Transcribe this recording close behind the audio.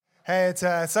Hey,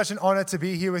 it's such an honor to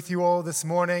be here with you all this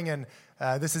morning, and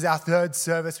this is our third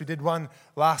service. We did one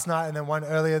last night and then one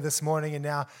earlier this morning, and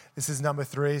now this is number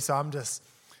 3. So I'm just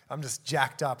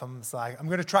jacked up. I'm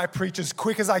going to try to preach as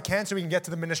quick as I can so we can get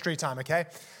to the ministry time, okay?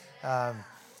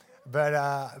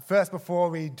 But first, before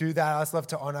we do that, I'd just love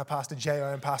to honor Pastor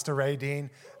J.O. and Pastor Ray Dean.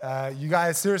 You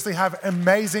guys seriously have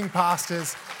amazing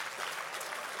pastors,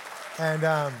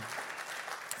 and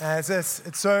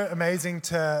it's so amazing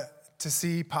to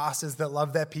see pastors that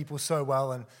love their people so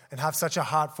well and have such a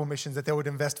heart for missions that they would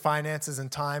invest finances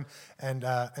and time and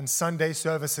Sunday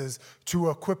services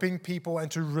to equipping people and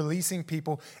to releasing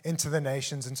people into the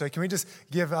nations. And so can we just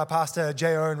give Pastor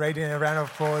J.O. and Ray Dean a round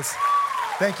of applause?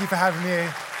 Thank you for having me.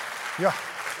 Yeah.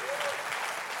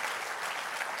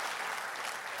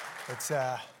 It's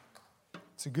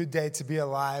a good day to be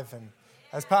alive. And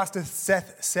as Pastor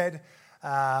Seth said,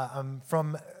 I'm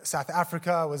from South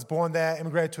Africa. I was born there,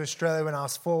 immigrated to Australia when I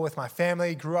was 4 with my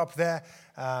family, grew up there,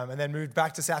 and then moved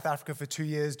back to South Africa for 2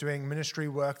 years doing ministry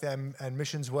work there and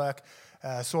missions work.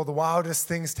 Saw the wildest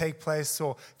things take place,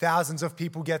 saw thousands of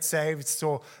people get saved,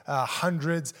 saw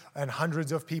hundreds and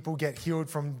hundreds of people get healed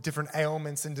from different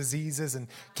ailments and diseases and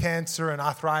cancer and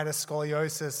arthritis,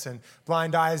 scoliosis and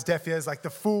blind eyes, deaf ears, like the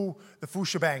full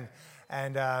shebang.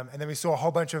 And then we saw a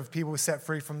whole bunch of people set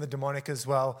free from the demonic as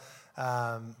well.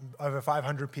 Over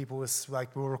 500 people we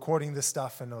were recording this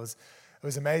stuff, and it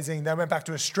was amazing. Then I went back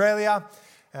to Australia,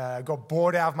 got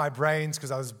bored out of my brains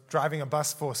because I was driving a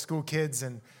bus for school kids,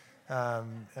 and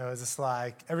it was just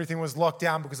like everything was locked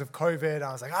down because of COVID.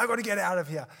 I was like, I got to get out of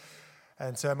here.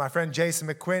 And so my friend Jason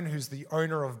McQuinn, who's the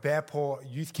owner of Bearpaw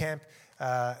Youth Camp,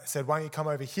 said, why don't you come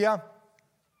over here?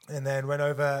 And then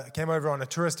came over on a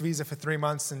tourist visa for 3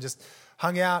 months and just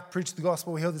hung out, preached the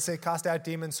gospel, healed the sick, cast out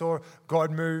demons, saw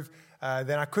God move.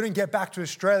 Then I couldn't get back to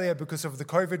Australia because of the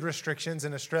COVID restrictions,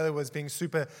 and Australia was being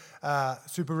super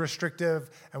restrictive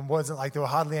and wasn't like there were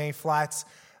hardly any flights.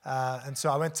 And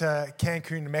so I went to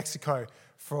Cancun, Mexico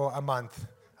for a month.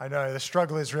 I know, the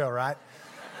struggle is real, right?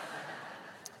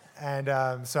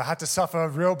 And so I had to suffer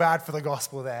real bad for the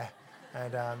gospel there.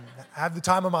 And I had the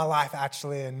time of my life,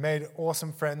 actually, and made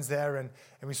awesome friends there. And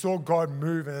we saw God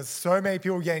move, and there's so many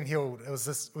people getting healed. It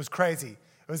was crazy.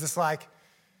 It was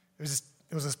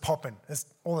just popping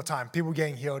all the time, people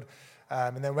getting healed.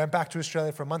 And then went back to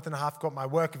Australia for a month and a half, got my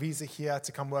work visa here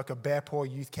to come work at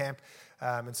Bearpaw Youth Camp.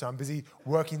 And so I'm busy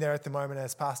working there at the moment,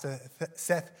 as Pastor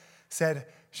Seth said.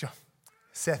 It's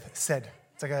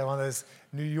like one of those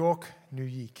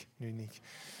unique.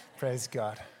 Praise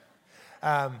God.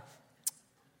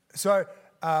 So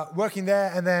working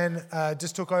there, and then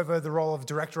just took over the role of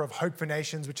director of Hope for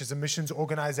Nations, which is a missions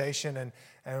organization, and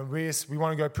we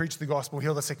want to go preach the gospel,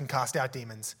 heal the sick, and cast out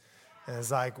demons. And it's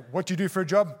like, what do you do for a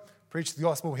job? Preach the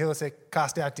gospel, heal the sick,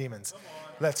 cast out demons.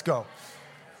 Let's go.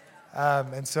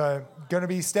 And so going to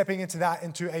be stepping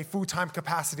into a full-time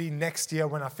capacity next year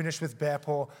when I finish with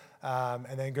Bearpaw,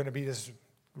 and then going to be just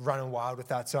running wild with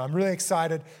that. So I'm really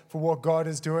excited for what God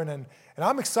is doing, and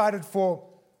I'm excited for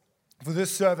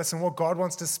this service and what God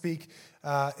wants to speak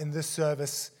in this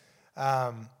service.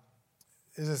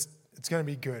 It's going to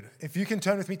be good. If you can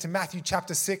turn with me to Matthew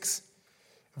chapter 6,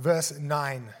 verse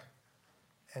 9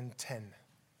 and 10.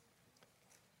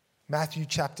 Matthew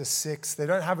chapter 6. They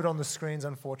don't have it on the screens,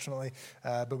 unfortunately,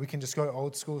 but we can just go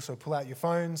old school. So pull out your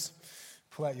phones,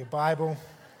 pull out your Bible.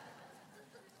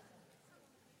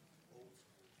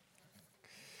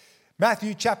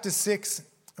 Matthew chapter 6,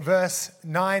 verse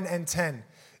 9 and 10.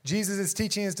 Jesus is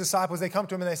teaching his disciples. They come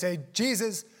to him and they say,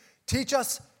 Jesus, teach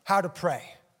us how to pray.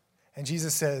 And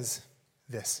Jesus says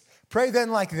this, pray then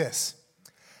like this,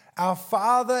 our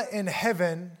Father in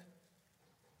heaven,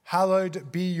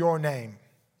 hallowed be your name.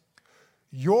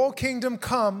 Your kingdom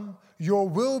come, your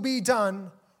will be done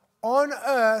on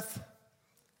earth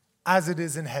as it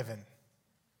is in heaven.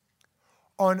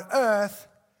 On earth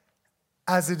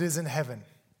as it is in heaven.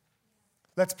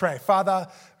 Let's pray. Father,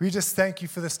 we just thank you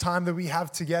for this time that we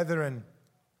have together,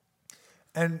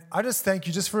 and I just thank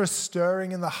you just for a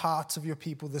stirring in the hearts of your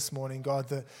people this morning, God,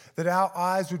 that our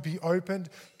eyes would be opened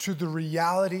to the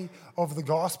reality of the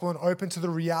gospel and open to the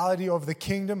reality of the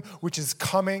kingdom, which is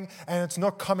coming, and it's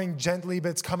not coming gently, but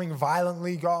it's coming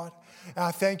violently, God. And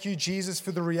I thank you, Jesus,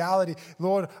 for the reality.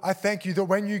 Lord, I thank you that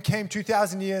when you came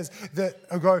 2,000 years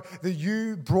ago, that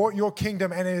you brought your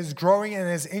kingdom and it is growing and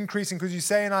it is increasing, because you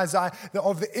say in Isaiah that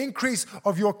of the increase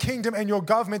of your kingdom and your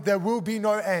government, there will be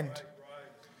no end.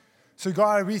 So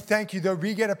God, we thank you that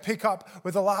we get to pick up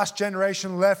where the last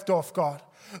generation left off, God.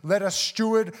 Let us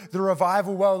steward the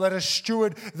revival well. Let us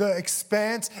steward the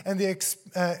expanse and the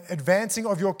advancing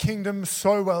of your kingdom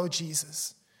so well,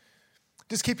 Jesus.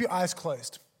 Just keep your eyes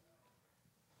closed.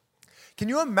 Can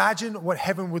you imagine what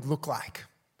heaven would look like?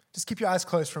 Just keep your eyes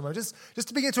closed for a moment. Just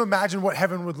to begin to imagine what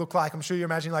heaven would look like. I'm sure you're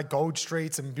imagining like gold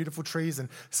streets and beautiful trees and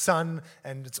sun,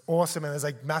 and it's awesome, and there's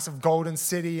like massive golden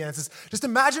city, and it's just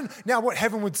imagine now what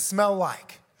heaven would smell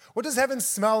like. What does heaven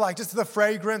smell like? Just the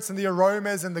fragrance and the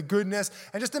aromas and the goodness.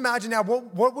 And just imagine now,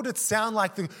 what would it sound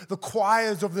like? The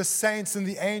choirs of the saints and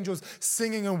the angels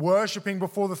singing and worshiping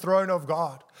before the throne of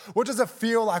God. What does it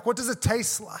feel like? What does it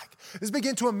taste like? Just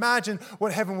begin to imagine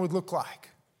what heaven would look like.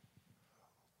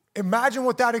 Imagine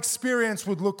what that experience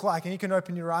would look like. And you can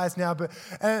open your eyes now. But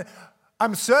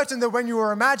I'm certain that when you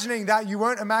were imagining that, you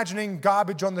weren't imagining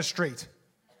garbage on the street.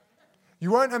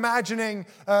 You weren't imagining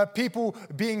people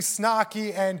being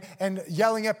snarky and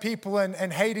yelling at people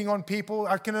and hating on people.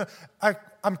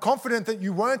 I'm confident that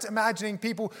you weren't imagining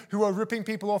people who are ripping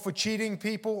people off or cheating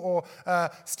people or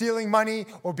stealing money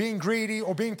or being greedy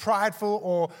or being prideful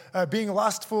or being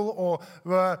lustful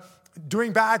or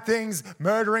doing bad things,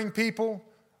 murdering people,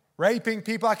 raping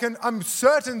people. I'm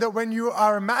certain that when you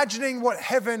are imagining what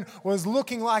heaven was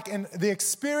looking like and the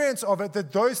experience of it,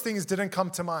 that those things didn't come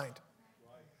to mind.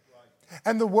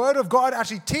 And the Word of God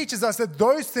actually teaches us that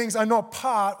those things are not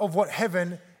part of what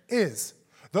heaven is.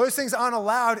 Those things aren't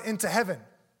allowed into heaven.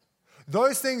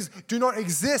 Those things do not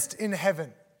exist in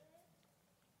heaven.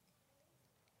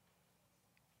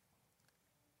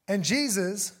 And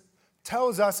Jesus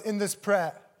tells us in this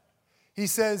prayer, he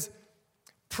says,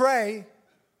 pray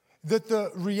that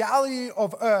the reality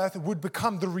of earth would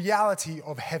become the reality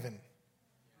of heaven.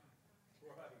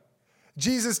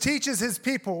 Jesus teaches his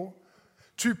people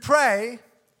to pray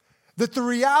that the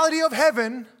reality of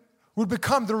heaven would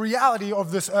become the reality of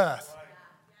this earth.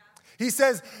 He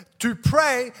says to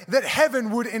pray that heaven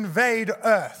would invade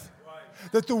earth,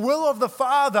 that the will of the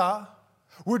Father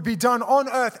would be done on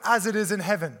earth as it is in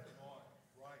heaven.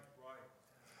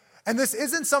 And this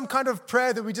isn't some kind of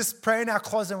prayer that we just pray in our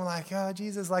closet and we're like, oh,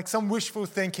 Jesus, like some wishful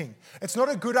thinking. It's not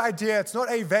a good idea. It's not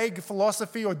a vague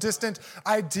philosophy or distant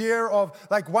idea of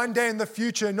like one day in the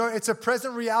future. No, it's a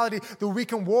present reality that we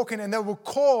can walk in and that we're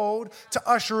called to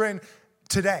usher in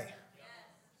today.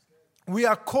 We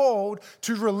are called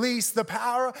to release the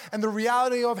power and the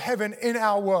reality of heaven in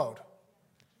our world.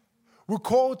 We're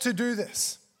called to do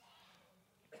this.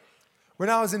 When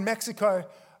I was in Mexico,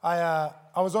 I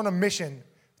was on a mission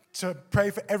to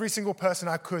pray for every single person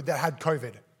I could that had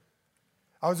COVID.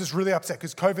 I was just really upset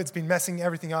because COVID's been messing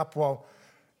everything up. Well,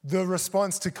 the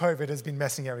response to COVID has been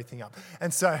messing everything up.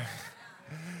 And so,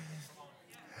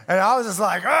 and I was just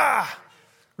like,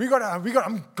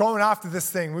 I'm going after this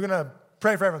thing. We're going to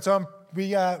pray for everyone. So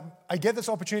I get this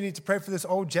opportunity to pray for this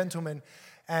old gentleman,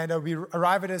 and we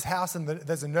arrive at his house, and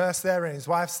there's a nurse there, and his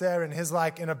wife's there, and he's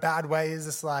like, in a bad way, he's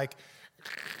just like,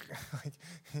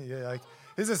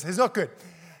 he's not good.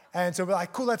 And so we're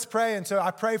like, cool, let's pray. And so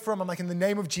I pray for him. I'm like, in the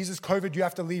name of Jesus, COVID, you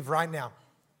have to leave right now.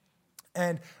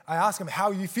 And I ask him, how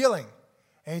are you feeling?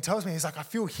 And he tells me, he's like, I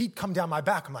feel heat come down my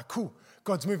back. I'm like, cool,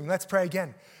 God's moving. Let's pray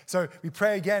again. So we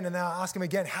pray again, and then I ask him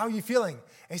again, how are you feeling?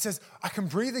 And he says, I can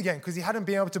breathe again, because he hadn't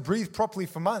been able to breathe properly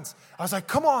for months. I was like,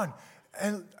 come on.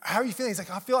 And how are you feeling? He's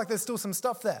like, I feel like there's still some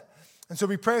stuff there. And so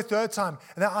we pray a third time,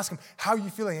 and then I ask him, how are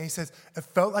you feeling? And he says, it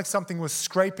felt like something was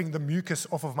scraping the mucus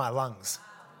off of my lungs.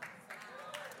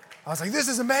 I was like, this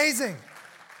is amazing.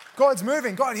 God's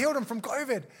moving. God healed him from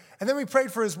COVID. And then we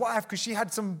prayed for his wife because she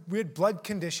had some weird blood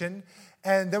condition.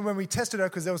 And then when we tested her,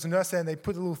 because there was a nurse there and they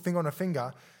put a little thing on her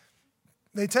finger,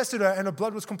 they tested her and her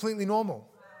blood was completely normal.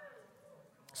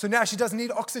 So now she doesn't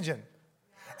need oxygen.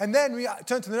 And then we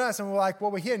turned to the nurse and we're like, well,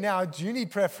 we're here now. Do you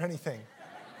need prayer for anything?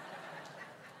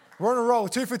 We're on a roll,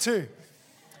 2 for 2.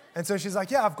 And so she's like,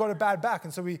 yeah, I've got a bad back.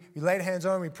 And so we laid hands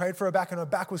on her, we prayed for her back, and her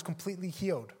back was completely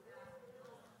healed.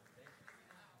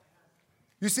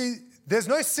 You see, there's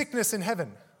no sickness in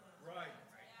heaven.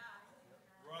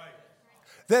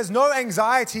 There's no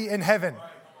anxiety in heaven.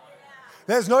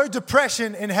 There's no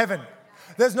depression in heaven.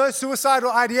 There's no suicidal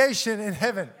ideation in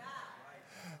heaven.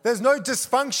 There's no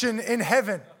dysfunction in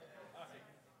heaven.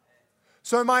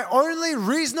 So my only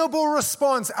reasonable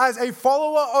response as a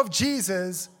follower of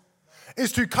Jesus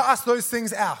is to cast those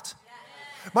things out.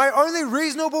 My only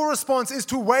reasonable response is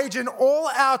to wage an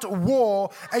all-out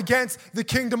war against the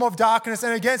kingdom of darkness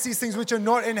and against these things which are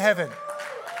not in heaven.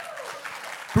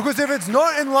 Because if it's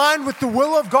not in line with the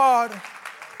will of God,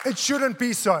 it shouldn't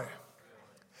be so.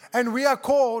 And we are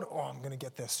called, I'm going to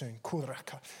get there soon.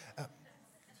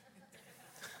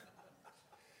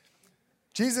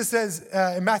 Jesus says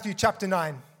in Matthew chapter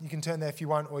 9, you can turn there if you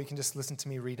want, or you can just listen to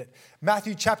me read it.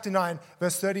 Matthew chapter 9,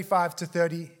 verse 35 to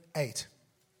 38.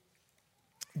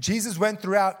 Jesus went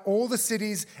throughout all the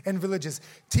cities and villages,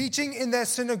 teaching in their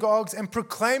synagogues and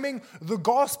proclaiming the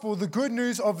gospel, the good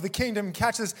news of the kingdom,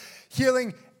 catch this,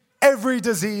 healing every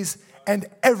disease and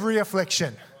every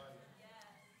affliction.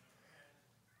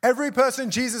 Every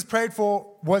person Jesus prayed for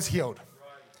was healed.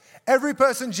 Every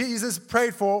person Jesus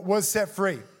prayed for was set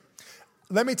free.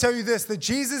 Let me tell you this, that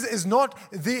Jesus is not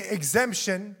the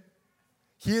exemption,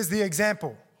 he is the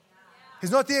example.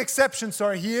 He's not the exception,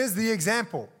 he is the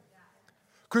example.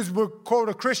 Because we're called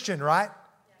a Christian, right?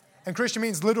 And Christian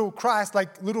means little Christ,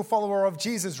 like little follower of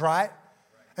Jesus, right?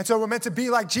 And so we're meant to be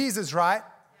like Jesus, right?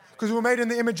 Because we're made in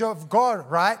the image of God,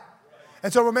 right?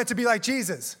 And so we're meant to be like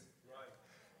Jesus.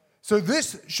 So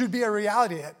this should be a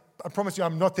reality. I promise you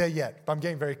I'm not there yet, but I'm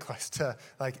getting very close to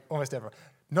like almost everyone.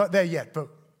 Not there yet, but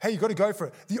hey, you got to go for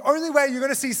it. The only way you're going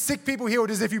to see sick people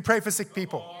healed is if you pray for sick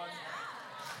people.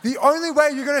 The only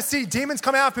way you're going to see demons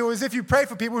come out of people is if you pray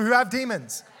for people who have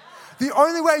demons. The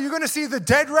only way you're going to see the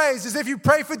dead raised is if you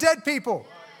pray for dead people.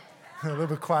 A little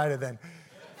bit quieter then.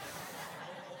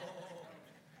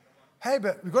 Hey,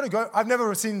 but we've got to go. I've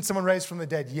never seen someone raised from the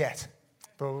dead yet,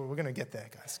 but we're going to get there,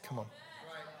 guys. Come on.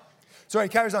 So he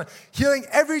carries on. Healing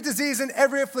every disease and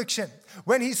every affliction.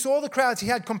 When he saw the crowds, he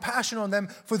had compassion on them,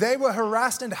 for they were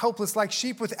harassed and helpless like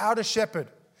sheep without a shepherd.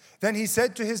 Then he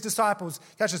said to his disciples,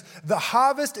 catch this, the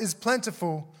harvest is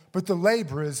plentiful, but the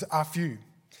laborers are few.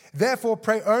 Therefore,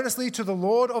 pray earnestly to the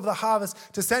Lord of the harvest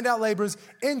to send out laborers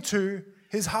into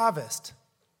his harvest.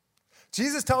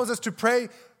 Jesus tells us to pray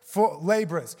for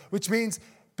laborers, which means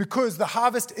because the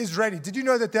harvest is ready. Did you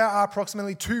know that there are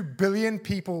approximately 2 billion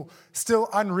people still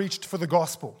unreached for the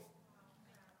gospel?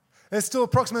 There's still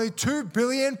approximately 2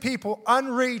 billion people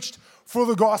unreached for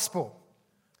the gospel.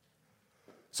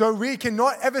 So we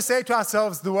cannot ever say to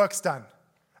ourselves, the work's done.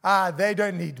 They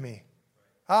don't need me.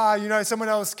 Someone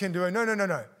else can do it.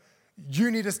 No.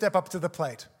 You need to step up to the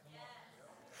plate.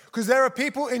 Because there are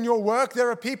people in your work,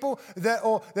 there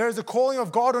is a calling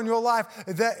of God on your life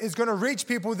that is going to reach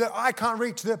people that I can't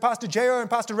reach, that Pastor J.O. and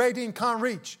Pastor Ray Dean can't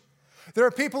reach. There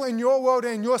are people in your world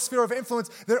and in your sphere of influence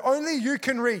that only you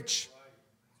can reach.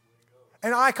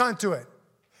 And I can't do it.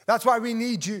 That's why we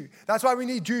need you. That's why we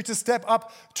need you to step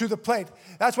up to the plate.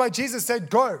 That's why Jesus said,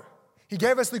 go. He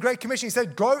gave us the Great Commission. He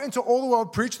said, go into all the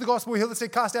world, preach the gospel, heal the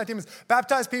sick, cast out demons,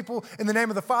 baptize people in the name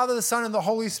of the Father, the Son, and the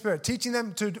Holy Spirit, teaching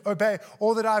them to obey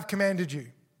all that I've commanded you.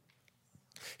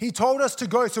 He told us to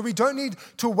go, so we don't need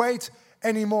to wait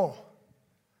anymore.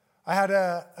 I had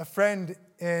a friend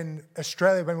in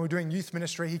Australia when we were doing youth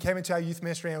ministry. He came into our youth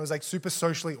ministry and it was like super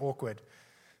socially awkward.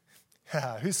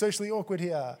 Who's socially awkward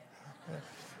here?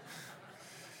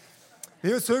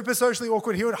 He was super socially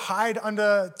awkward. He would hide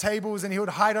under tables and he would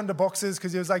hide under boxes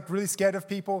because he was like really scared of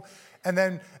people. And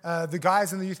then the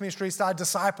guys in the youth ministry started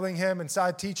discipling him and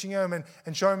started teaching him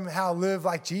and showing him how to live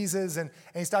like Jesus. And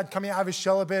he started coming out of his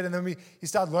shell a bit. And then he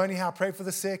started learning how to pray for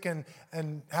the sick and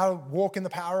how to walk in the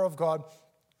power of God.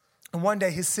 And one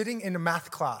day he's sitting in a math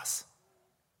class.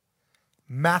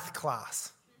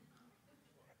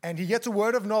 And he gets a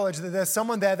word of knowledge that there's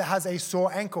someone there that has a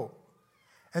sore ankle.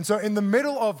 And so in the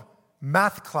middle of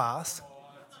math class,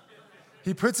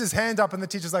 he puts his hand up and the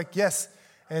teacher's like, yes.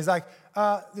 And he's like,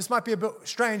 this might be a bit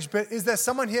strange, but is there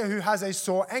someone here who has a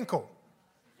sore ankle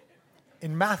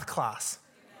in math class?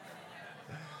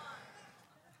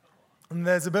 And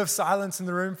there's a bit of silence in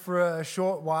the room for a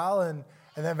short while. And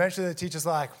then eventually the teacher's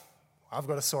like, I've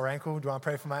got a sore ankle. Do you want to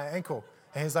pray for my ankle?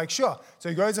 And he's like, sure. So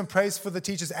he goes and prays for the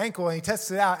teacher's ankle and he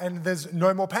tests it out and there's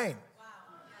no more pain.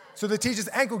 So the teacher's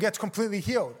ankle gets completely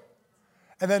healed.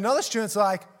 And then another student's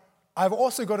like, I've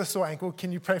also got a sore ankle.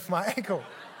 Can you pray for my ankle?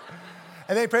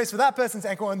 And then he prays for that person's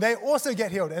ankle and they also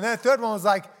get healed. And then the third one was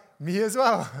like, me as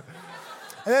well.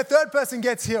 And then the third person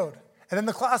gets healed. And then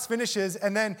the class finishes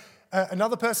and then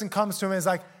another person comes to him and is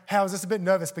like, hey, I was just a bit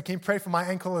nervous, but can you pray for my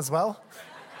ankle as well?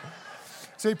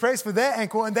 So he prays for their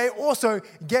ankle and they also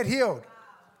get healed.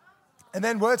 And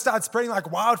then word started spreading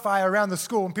like wildfire around the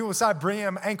school and people started bringing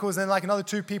him ankles and like another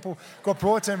 2 people got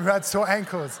brought to him who had sore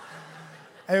ankles.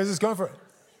 And he was just going for it.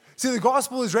 See, the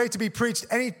gospel is ready to be preached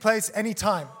any place, any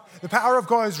time. The power of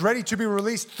God is ready to be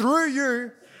released through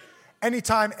you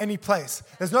anytime, any place.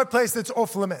 There's no place that's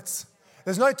off limits.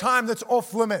 There's no time that's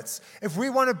off limits. If we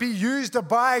want to be used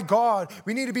by God,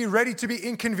 we need to be ready to be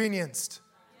inconvenienced.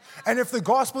 And if the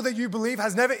gospel that you believe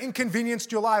has never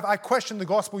inconvenienced your life, I question the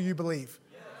gospel you believe.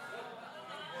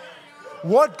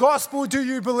 What gospel do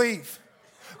you believe?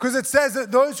 Because it says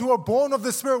that those who are born of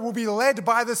the Spirit will be led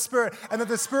by the Spirit and that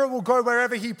the Spirit will go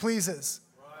wherever He pleases.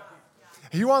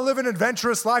 If you want to live an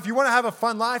adventurous life, you want to have a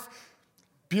fun life,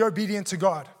 be obedient to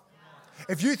God.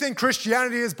 If you think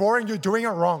Christianity is boring, you're doing it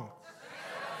wrong.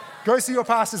 Go see your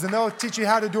pastors and they'll teach you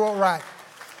how to do it right.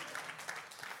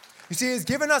 You see, He's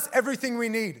given us everything we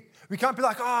need. We can't be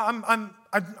like, oh, I'm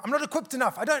not equipped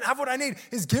enough. I don't have what I need.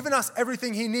 He's given us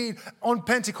everything He needs on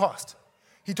Pentecost.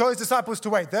 He told His disciples to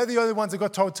wait. They're the only ones that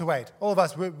got told to wait. All of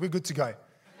us, we're good to go.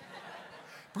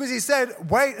 Because He said,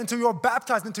 wait until you're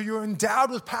baptized, until you're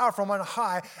endowed with power from on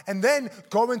high, and then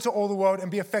go into all the world and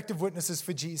be effective witnesses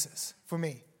for Jesus, for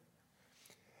me.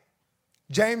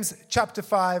 James chapter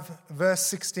 5, verse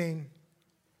 16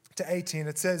 to 18,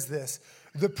 it says this: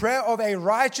 the prayer of a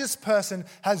righteous person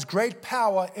has great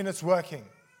power in its working.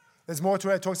 There's more to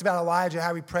it. It talks about Elijah,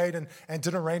 how he prayed and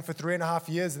didn't rain for 3.5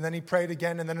 years, and then he prayed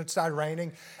again, and then it started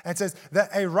raining. And it says that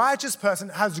a righteous person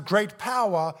has great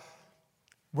power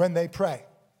when they pray.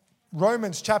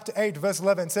 Romans chapter 8, verse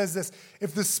 11 says this: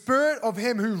 if the spirit of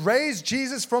Him who raised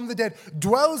Jesus from the dead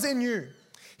dwells in you,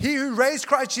 He who raised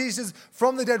Christ Jesus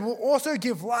from the dead will also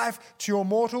give life to your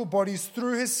mortal bodies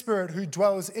through His Spirit who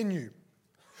dwells in you.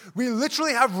 We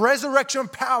literally have resurrection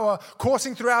power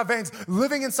coursing through our veins,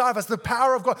 living inside of us, the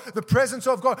power of God, the presence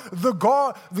of God, the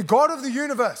God of the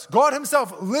universe, God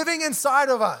Himself living inside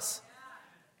of us.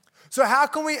 So how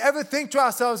can we ever think to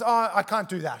ourselves, oh, I can't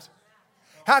do that?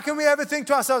 How can we ever think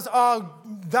to ourselves, oh,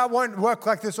 that won't work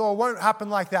like this or won't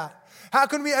happen like that? How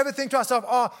can we ever think to ourselves,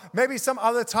 oh, maybe some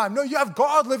other time? No, you have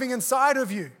God living inside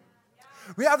of you.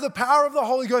 We have the power of the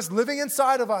Holy Ghost living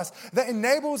inside of us that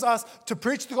enables us to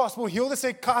preach the gospel, heal the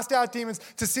sick, cast out demons,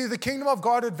 to see the kingdom of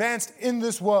God advanced in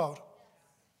this world.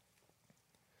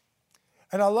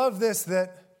 And I love this,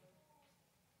 that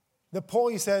Paul,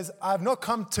 he says, I have not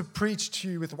come to preach to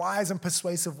you with wise and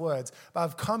persuasive words, but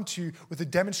I've come to you with a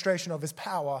demonstration of His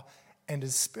power and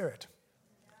His Spirit.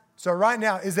 So right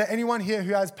now, is there anyone here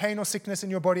who has pain or sickness in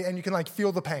your body and you can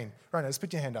feel the pain? Right now, just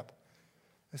put your hand up.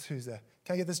 That's who's there.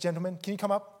 Can I get this gentleman? Can you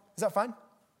come up? Is that fine?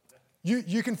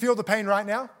 You can feel the pain right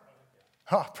now?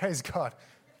 Oh, praise God.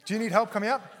 Do you need help coming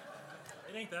up?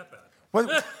 It ain't that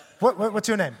bad. What's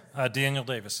your name? Daniel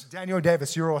Davis. Daniel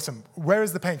Davis, you're awesome. Where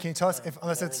is the pain? Can you tell us?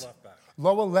 Unless it's left back.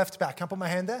 Lower left back. Can I put my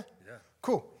hand there? Yeah.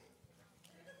 Cool.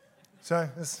 So,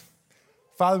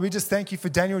 Father, we just thank You for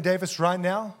Daniel Davis right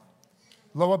now.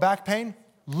 Lower back pain,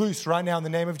 loose right now in the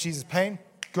name of Jesus. Pain,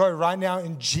 go right now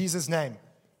in Jesus' name.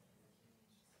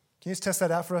 Can you just test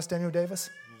that out for us, Daniel Davis?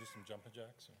 Can you do some jumping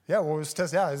jacks? Yeah, well, we'll just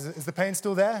test it out. Is the pain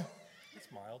still there? It's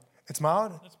mild. It's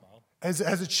mild? It's mild.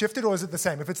 Has it shifted or is it the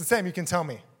same? If it's the same, you can tell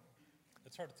me.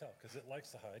 It's hard to tell because it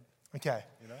likes to hide. Okay.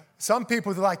 You know? Some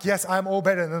people, they're like, yes, I'm all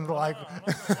better. And then they're like,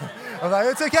 I'm like,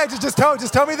 it's okay. Just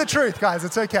tell me the truth, guys.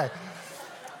 It's okay.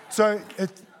 So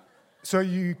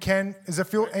does it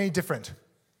feel any different?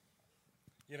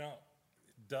 You know,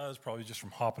 it does probably just from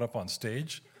hopping up on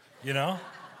stage, you know?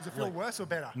 Does it feel worse or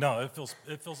better? No, it feels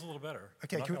a little better.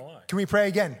 Okay, I'm not gonna lie. can we pray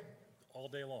again? All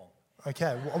day long.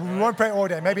 Okay, we won't pray all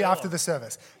day, maybe after the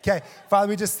service. Okay, Father,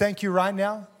 we just thank You right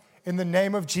now. In the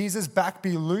name of Jesus, back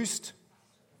be loosed.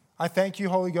 I thank You,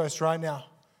 Holy Ghost, right now.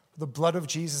 The blood of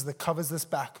Jesus that covers this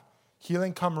back.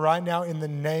 Healing come right now in the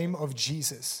name of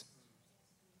Jesus.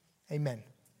 Amen.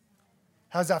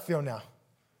 How's that feel now?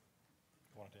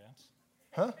 Want to dance?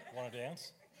 Huh? Want to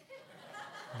dance?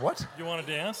 What? You want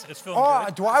to dance? It's feeling Oh,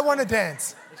 good. do I want to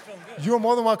dance? It's feeling good. You're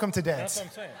more than welcome to dance. That's what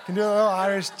I'm saying. Can do a little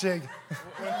Irish jig.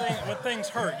 When things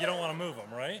hurt, you don't want to move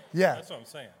them, right? Yeah. That's what I'm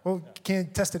saying. Well, can you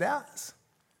test it out? It's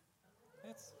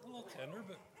a little tender,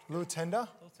 but A little tender? a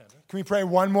little tender. Can we pray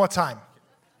one more time?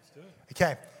 Let's do it.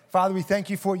 Okay. Father, we thank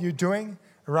You for what You're doing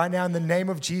right now in the name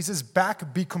of Jesus.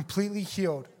 Back be completely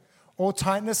healed. All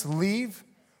tightness leave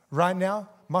right now.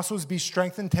 Muscles be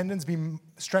strengthened. Tendons be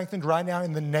strengthened right now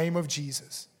in the name of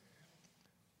Jesus.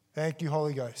 Thank You,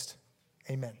 Holy Ghost.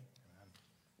 Amen.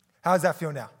 How does that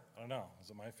feel now? I don't know. Is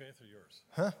it my faith or yours?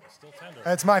 Huh? It's still tender.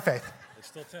 It's my faith. It's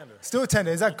still tender. Still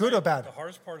tender. Is that good or bad? The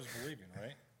hardest part is believing,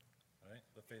 right? Right?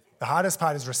 The faith part. The hardest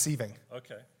part is receiving.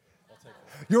 Okay. I'll take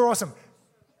it. You're awesome.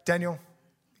 Daniel,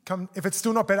 come. If it's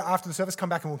still not better after the service, come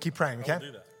back and we'll keep praying, okay? I will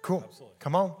do that. Cool. Absolutely.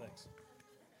 Come on. Thanks.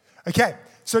 Okay,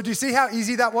 so do you see how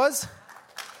easy that was?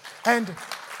 And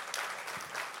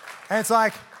it's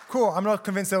like, cool, I'm not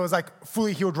convinced that it was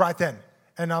fully healed right then.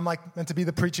 And I'm meant to be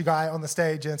the preacher guy on the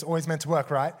stage and it's always meant to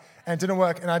work, right? And it didn't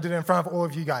work and I did it in front of all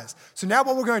of you guys. So now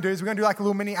what we're going to do is we're going to do a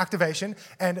little mini activation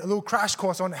and a little crash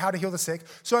course on how to heal the sick.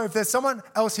 So if there's someone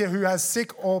else here who has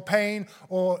sick or pain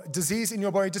or disease in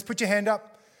your body, just put your hand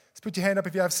up. Just put your hand up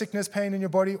if you have sickness, pain in your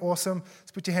body, awesome.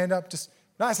 Just put your hand up, just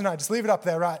nice and high. Just leave it up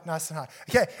there, right? Nice and high.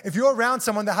 Okay, if you're around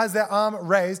someone that has their arm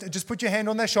raised, just put your hand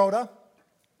on their shoulder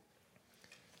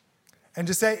and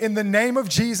just say, in the name of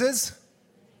Jesus,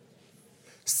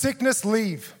 sickness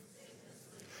leave.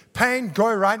 Pain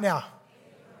go right now.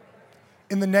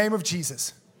 In the name of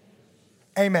Jesus.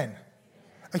 Amen.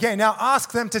 Okay, now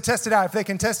ask them to test it out. If they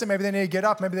can test it, maybe they need to get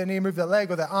up, maybe they need to move their leg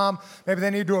or their arm, maybe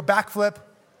they need to do a backflip.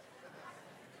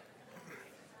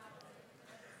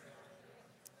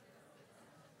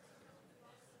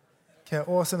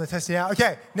 Okay, awesome, they're testing it out.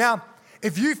 Okay, now,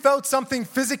 if you felt something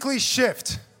physically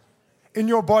shift in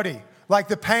your body, like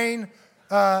the pain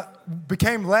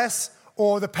became less,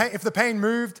 or if the pain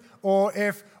moved, or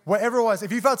if whatever it was,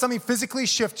 if you felt something physically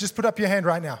shift, just put up your hand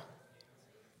right now.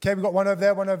 Okay, we've got one over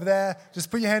there, one over there. Just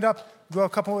put your hand up. We've got a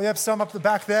couple, some up the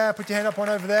back there. Put your hand up, one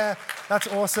over there. That's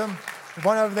awesome.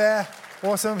 One over there.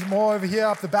 Awesome. More over here,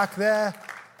 up the back there.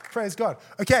 Praise God.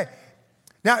 Okay,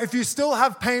 now if you still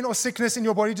have pain or sickness in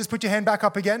your body, just put your hand back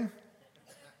up again.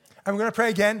 And we're going to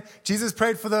pray again. Jesus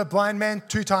prayed for the blind man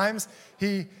 2 times.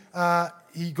 He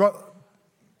got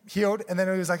healed, and then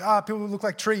he was like, people look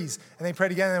like trees. And then he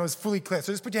prayed again, and it was fully clear.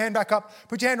 So just put your hand back up,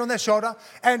 put your hand on their shoulder,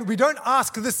 and we don't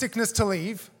ask the sickness to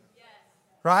leave,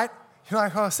 right? You're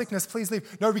like, sickness, please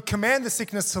leave. No, we command the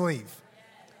sickness to leave.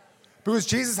 Because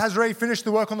Jesus has already finished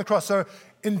the work on the cross. So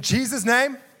in Jesus'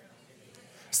 name,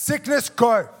 sickness,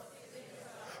 go.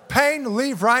 Pain,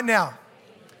 leave right now.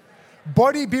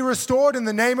 Body, be restored in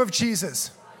the name of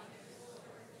Jesus.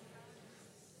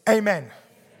 Amen.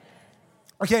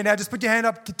 Okay, now just put your hand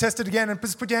up, test it again, and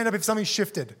just put your hand up if something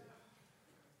shifted.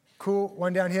 Cool,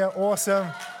 one down here, awesome.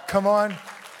 Come on.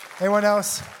 Anyone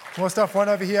else? More stuff, one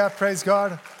over here, praise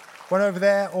God. One over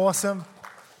there, awesome.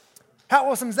 How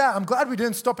awesome is that? I'm glad we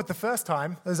didn't stop it the first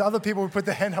time. There's other people who put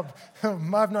their hand up. It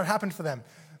might have not happened for them.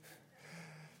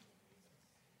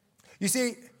 You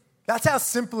see, that's how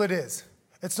simple it is.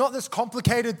 It's not this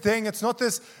complicated thing. It's not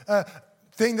this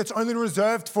thing that's only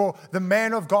reserved for the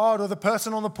man of God or the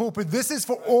person on the pulpit. This is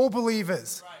for all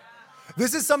believers.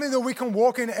 This is something that we can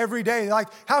walk in every day. Like,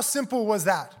 how simple was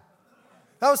that?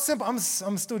 That was simple. I'm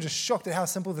still just shocked at how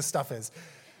simple this stuff is.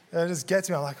 It just gets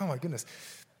me. I'm like, oh my goodness.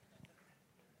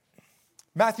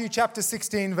 Matthew chapter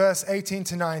 16, verse 18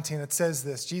 to 19, it says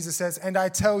this. Jesus says, "And I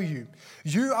tell you,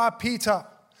 you are Peter,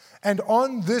 and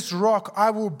on this rock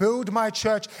I will build my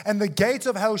church, and the gates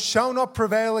of hell shall not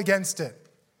prevail against it.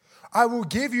 I will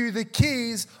give you the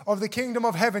keys of the kingdom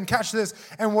of heaven." Catch this.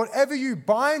 "And whatever you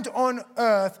bind on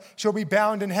earth shall be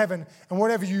bound in heaven, and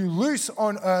whatever you loose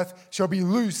on earth shall be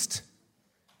loosed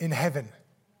in heaven."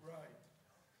 Right.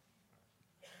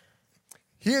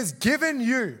 He has given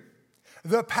you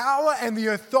the power and the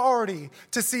authority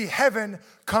to see heaven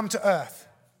come to earth.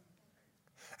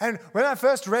 And when I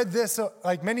first read this,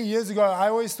 like many years ago, I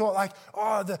always thought like,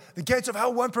 the gates of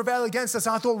hell won't prevail against us.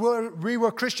 And I thought we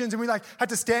were Christians and we had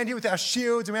to stand here with our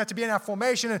shields and we had to be in our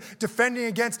formation and defending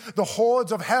against the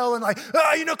hordes of hell and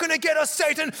you're not going to get us,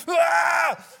 Satan.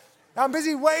 I'm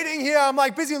busy waiting here. I'm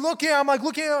busy looking. I'm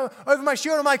looking over my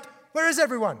shield. I'm like, where is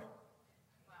everyone?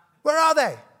 Where are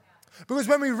they? Because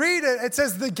when we read it, it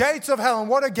says the gates of hell. And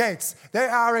what are gates? They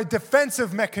are a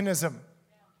defensive mechanism.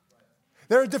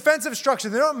 They're a defensive structure.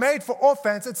 They're not made for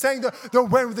offense. It's saying that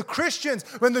when the Christians,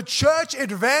 when the church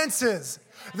advances,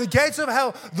 the gates of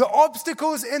hell, the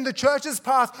obstacles in the church's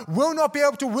path will not be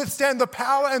able to withstand the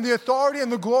power and the authority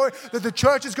and the glory that the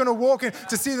church is going to walk in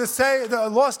to see the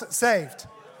lost saved.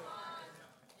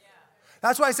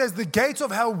 That's why it says the gates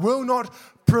of hell will not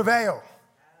prevail.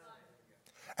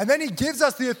 And then he gives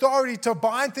us the authority to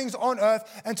bind things on earth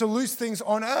and to loose things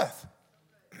on earth.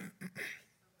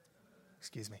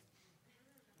 Excuse me.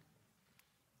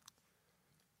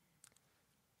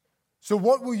 So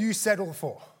what will you settle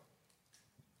for?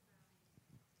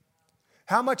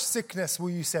 How much sickness will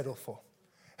you settle for?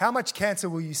 How much cancer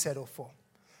will you settle for?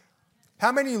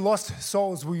 How many lost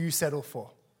souls will you settle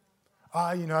for?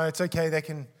 It's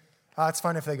okay, it's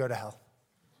fine if they go to hell.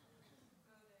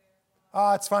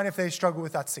 It's fine if they struggle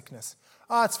with that sickness.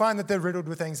 It's fine that they're riddled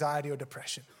with anxiety or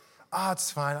depression.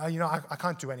 It's fine. I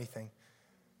can't do anything.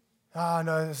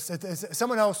 No,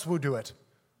 someone else will do it.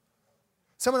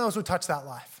 Someone else will touch that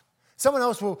life. Someone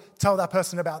else will tell that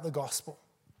person about the gospel.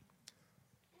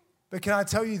 But can I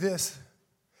tell you this?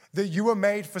 That you were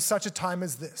made for such a time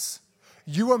as this.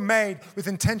 You were made with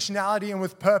intentionality and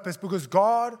with purpose because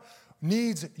God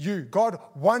needs you. God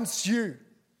wants you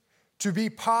to be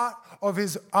part of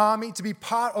his army, to be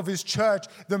part of his church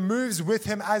that moves with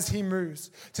him as he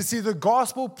moves, to see the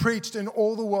gospel preached in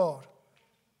all the world.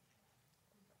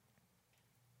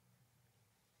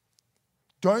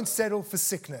 Don't settle for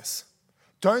sickness.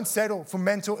 Don't settle for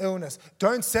mental illness.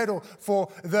 Don't settle for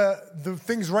the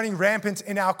things running rampant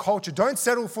in our culture. Don't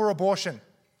settle for abortion.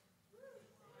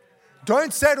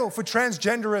 Don't settle for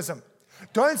transgenderism.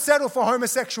 Don't settle for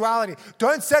homosexuality.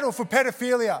 Don't settle for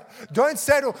pedophilia. Don't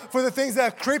settle for the things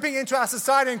that are creeping into our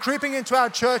society and creeping into our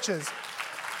churches.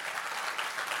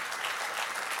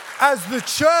 as the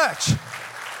church,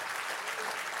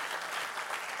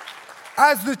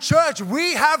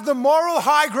 we have the moral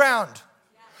high ground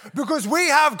because we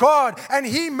have God and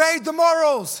He made the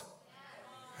morals.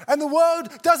 And the world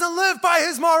doesn't live by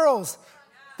His morals.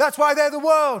 That's why they're the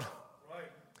world.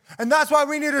 And that's why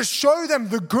we need to show them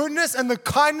the goodness and the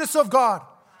kindness of God.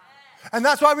 And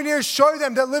that's why we need to show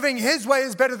them that living His way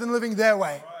is better than living their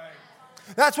way.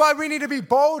 That's why we need to be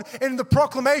bold in the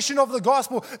proclamation of the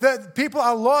gospel, that people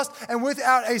are lost and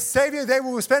without a Savior, they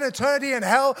will spend eternity in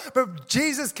hell. But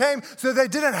Jesus came so they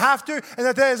didn't have to, and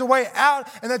that there is a way out,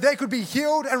 and that they could be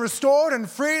healed and restored and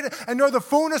freed and know the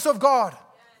fullness of God.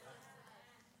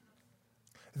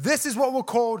 This is what we're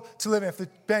called to live in. If the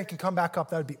band can come back up,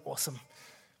 that would be awesome.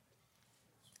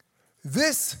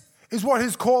 This is what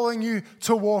He's calling you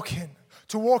to walk in.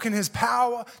 To walk in His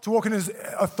power, to walk in His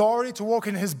authority, to walk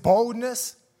in His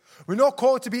boldness. We're not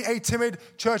called to be a timid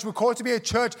church. We're called to be a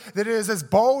church that is as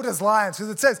bold as lions. Because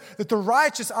it says that the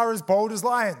righteous are as bold as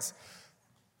lions.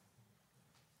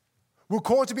 We're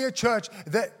called to be a church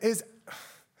that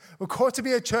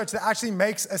actually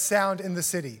makes a sound in the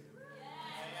city.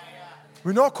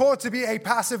 We're not called to be a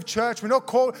passive church. We're not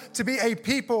called to be a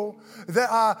people that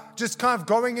are just kind of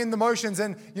going in the motions.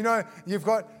 And, you've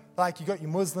got your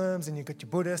Muslims, and you've got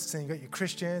your Buddhists, and you've got your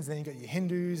Christians, and then you've got your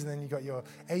Hindus, and then you've got your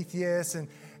atheists, and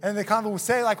they kind of will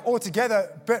say all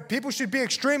together, but people should be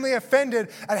extremely offended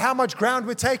at how much ground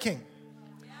we're taking.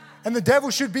 And the devil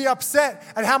should be upset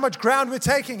at how much ground we're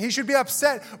taking. He should be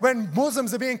upset when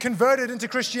Muslims are being converted into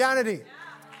Christianity.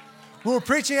 We were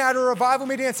preaching at a revival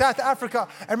meeting in South Africa,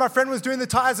 and my friend was doing the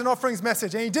tithes and offerings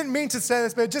message, and he didn't mean to say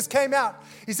this, but it just came out.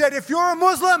 He said, if you're a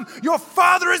Muslim, your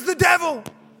father is the devil.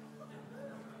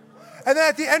 And then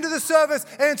at the end of the service,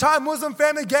 an entire Muslim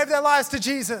family gave their lives to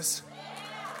Jesus.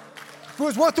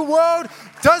 Because what the world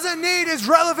doesn't need is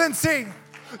relevancy.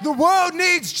 The world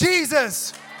needs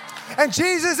Jesus. And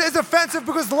Jesus is offensive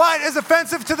because the light is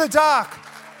offensive to the dark.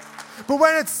 But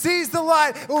when it sees the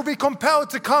light, it will be compelled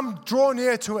to come draw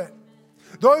near to it.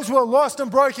 Those who are lost and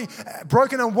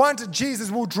broken and want Jesus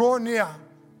will draw near.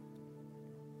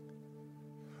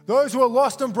 Those who are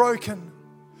lost and broken,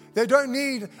 they don't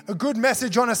need a good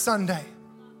message on a Sunday.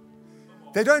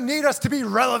 They don't need us to be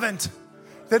relevant.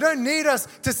 They don't need us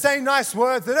to say nice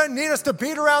words. They don't need us to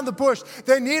beat around the bush.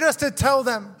 They need us to tell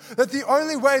them that the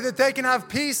only way that they can have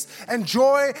peace and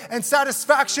joy and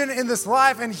satisfaction in this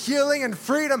life and healing and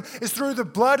freedom is through the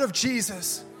blood of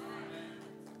Jesus.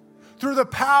 Through the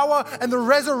power and the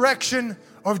resurrection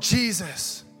of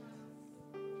Jesus.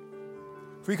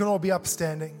 If we can all be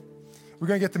upstanding, we're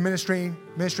going to get the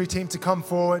ministry team to come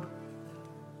forward.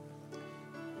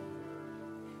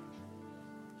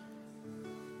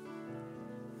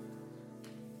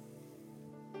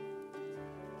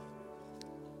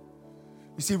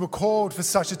 You see, we're called for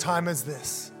such a time as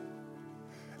this.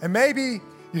 And maybe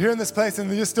you're here in this place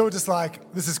and you're still just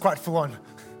like, this is quite full on.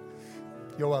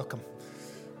 You're welcome.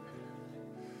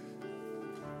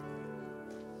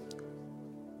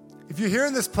 If you're here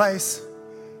in this place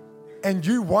and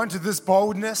you want this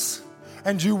boldness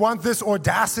and you want this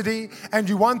audacity and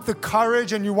you want the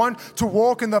courage and you want to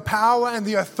walk in the power and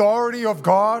the authority of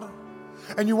God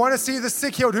and you want to see the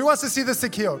sick healed. Who wants to see the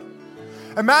sick healed?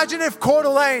 Imagine if Coeur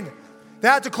d'Alene, they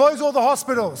had to close all the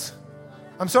hospitals.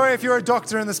 I'm sorry if you're a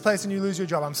doctor in this place and you lose your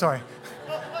job. I'm sorry.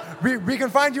 We can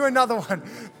find you another one.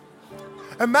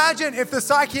 Imagine if the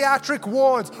psychiatric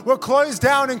wards were closed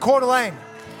down in Coeur d'Alene.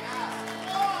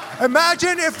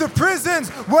 Imagine if the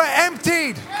prisons were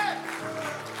emptied.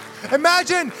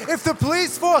 Imagine if the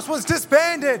police force was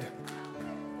disbanded.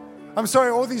 I'm sorry,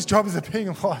 all these jobs are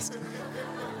being lost.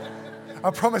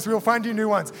 I promise we'll find you new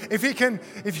ones. If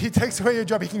he takes away your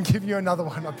job, he can give you another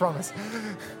one, I promise.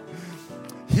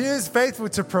 He is faithful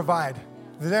to provide.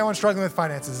 If there's anyone struggling with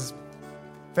finances,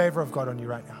 favor of God on you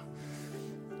right now.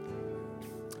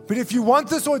 But if you want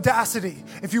this audacity,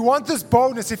 if you want this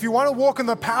boldness, if you want to walk in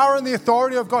the power and the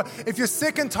authority of God, if you're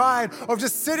sick and tired of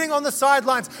just sitting on the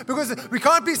sidelines, because we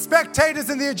can't be spectators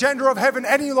in the agenda of heaven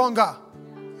any longer.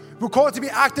 We're called to be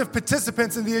active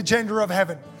participants in the agenda of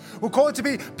heaven. We're called to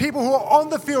be people who are on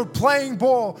the field playing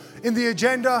ball in the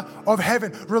agenda of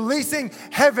heaven, releasing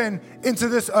heaven into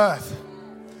this earth,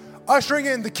 ushering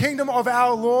in the kingdom of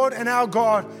our Lord and our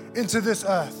God into this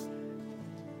earth.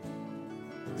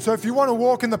 So if you want to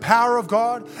walk in the power of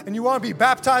God and you want to be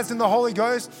baptized in the Holy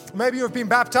Ghost, maybe you've been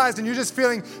baptized and you're just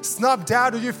feeling snubbed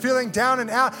out or you're feeling down and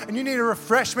out and you need a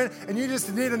refreshment and you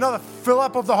just need another fill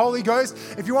up of the Holy Ghost.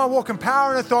 If you want to walk in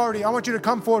power and authority, I want you to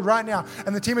come forward right now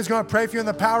and the team is going to pray for you and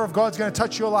the power of God is going to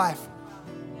touch your life.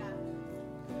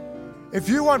 If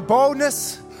you want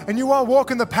boldness, and you want to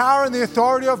walk in the power and the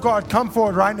authority of God, come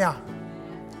forward right now.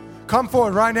 Come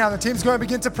forward right now. The team's going to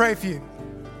begin to pray for you.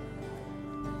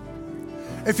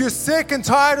 If you're sick and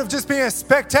tired of just being a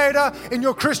spectator in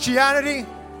your Christianity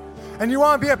and you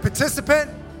want to be a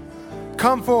participant,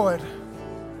 come forward.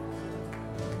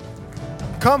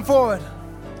 Come forward.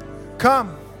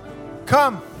 Come.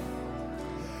 Come.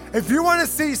 If you want to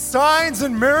see signs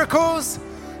and miracles,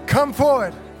 come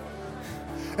forward.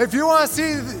 If you want to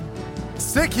see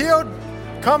sick healed,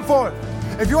 come forward.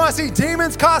 If you want to see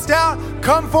demons cast out,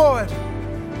 come forward.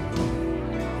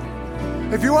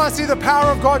 If you want to see the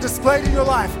power of God displayed in your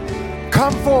life,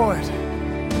 come forward.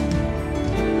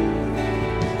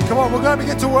 Come on, we're going to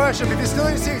begin to worship. If you're still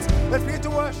in your seats, let's begin to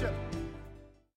worship.